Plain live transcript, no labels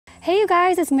Hey you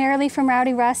guys, it's Marilee from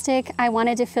Rowdy Rustic. I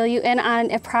wanted to fill you in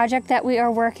on a project that we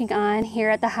are working on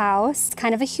here at the house. It's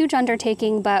kind of a huge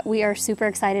undertaking, but we are super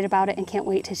excited about it and can't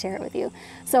wait to share it with you.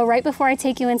 So right before I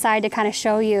take you inside to kind of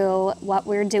show you what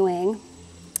we're doing,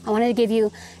 I wanted to give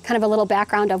you kind of a little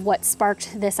background of what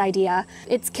sparked this idea.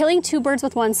 It's killing two birds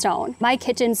with one stone. My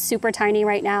kitchen's super tiny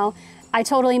right now. I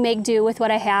totally make do with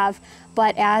what I have,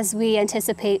 but as we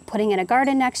anticipate putting in a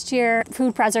garden next year,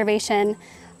 food preservation,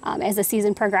 as the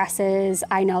season progresses,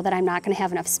 I know that I'm not going to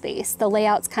have enough space. The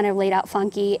layout's kind of laid out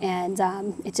funky and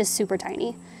it's just super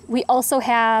tiny. We also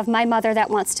have my mother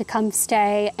that wants to come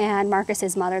stay and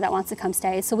Marcus's mother that wants to come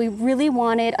stay. So we really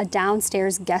wanted a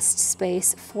downstairs guest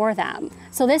space for them.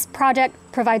 So this project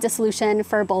provides a solution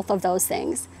for both of those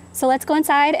things. So let's go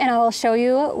inside and I will show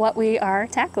you what we are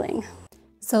tackling.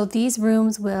 So these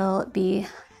rooms will be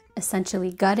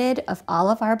essentially gutted of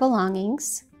all of our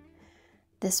belongings.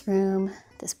 This room,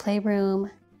 this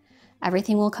playroom,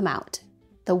 everything will come out.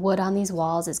 The wood on these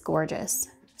walls is gorgeous.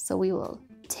 So we will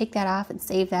take that off and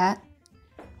save that,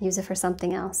 use it for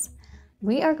something else.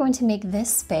 We are going to make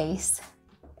this space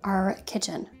our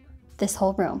kitchen, this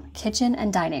whole room, kitchen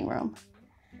and dining room.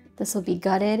 This will be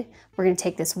gutted. We're gonna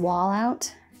take this wall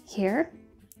out here.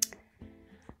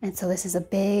 And so this is a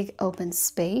big open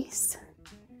space.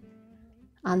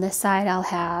 On this side, I'll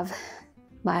have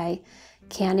my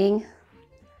canning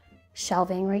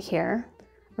shelving right here.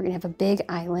 We're gonna have a big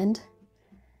island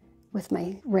with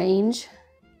my range.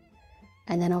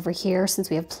 And then over here, since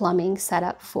we have plumbing set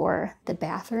up for the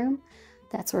bathroom,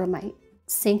 that's where my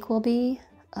sink will be,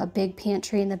 a big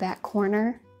pantry in the back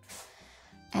corner.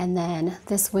 And then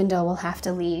this window will have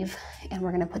to leave and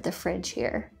we're gonna put the fridge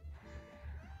here.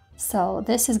 So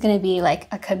this is gonna be like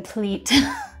a complete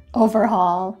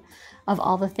overhaul of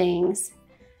all the things.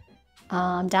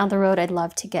 Down the road, I'd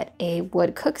love to get a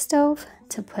wood cook stove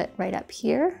to put right up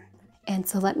here. And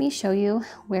so let me show you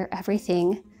where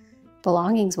everything,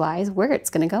 belongings-wise, where it's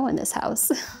gonna go in this house.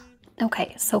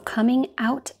 Okay, so coming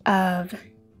out of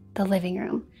the living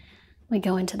room, we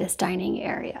go into this dining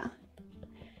area.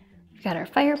 We've got our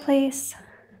fireplace,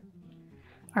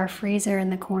 our freezer in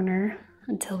the corner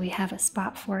until we have a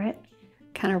spot for it,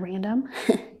 kind of random,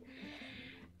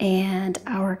 and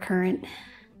our current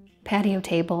patio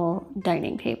table,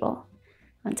 dining table,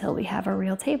 until we have a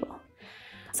real table.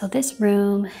 So this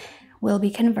room will be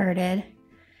converted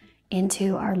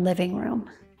into our living room.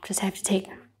 Just have to take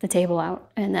the table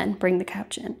out and then bring the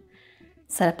couch in,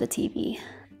 set up the TV.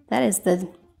 That is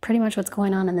pretty much what's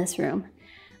going on in this room.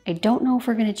 I don't know if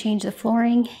we're gonna change the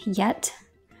flooring yet.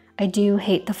 I do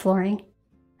hate the flooring.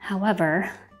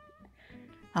 However,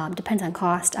 depends on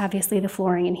cost. Obviously the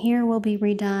flooring in here will be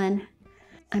redone.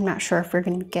 I'm not sure if we're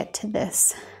gonna get to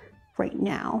this right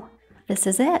now. This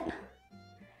is it,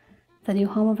 the new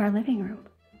home of our living room.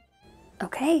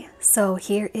 Okay, so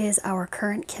here is our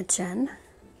current kitchen,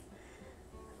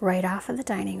 right off of the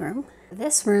dining room.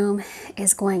 This room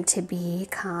is going to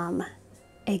become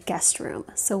a guest room.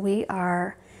 So we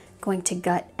are going to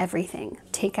gut everything,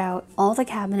 take out all the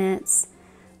cabinets,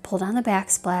 pull down the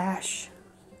backsplash,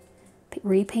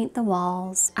 repaint the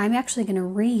walls. I'm actually gonna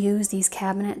reuse these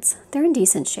cabinets. They're in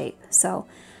decent shape, so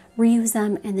reuse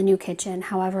them in the new kitchen.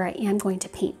 However, I am going to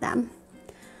paint them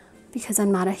because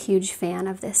I'm not a huge fan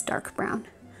of this dark brown.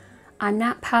 I'm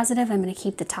not positive I'm gonna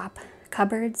keep the top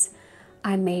cupboards.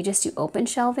 I may just do open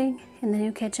shelving in the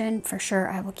new kitchen. For sure,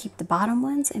 I will keep the bottom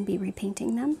ones and be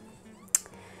repainting them.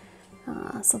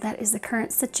 So that is the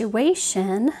current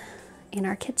situation in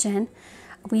our kitchen.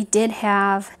 We did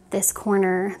have this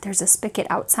corner, there's a spigot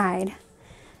outside,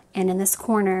 and in this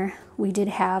corner we did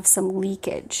have some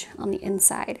leakage on the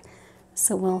inside.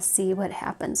 So we'll see what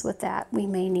happens with that. We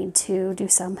may need to do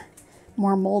some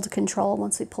more mold control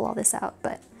once we pull all this out,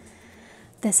 but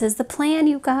this is the plan,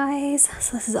 you guys.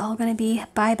 So this is all gonna be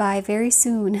bye-bye very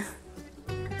soon.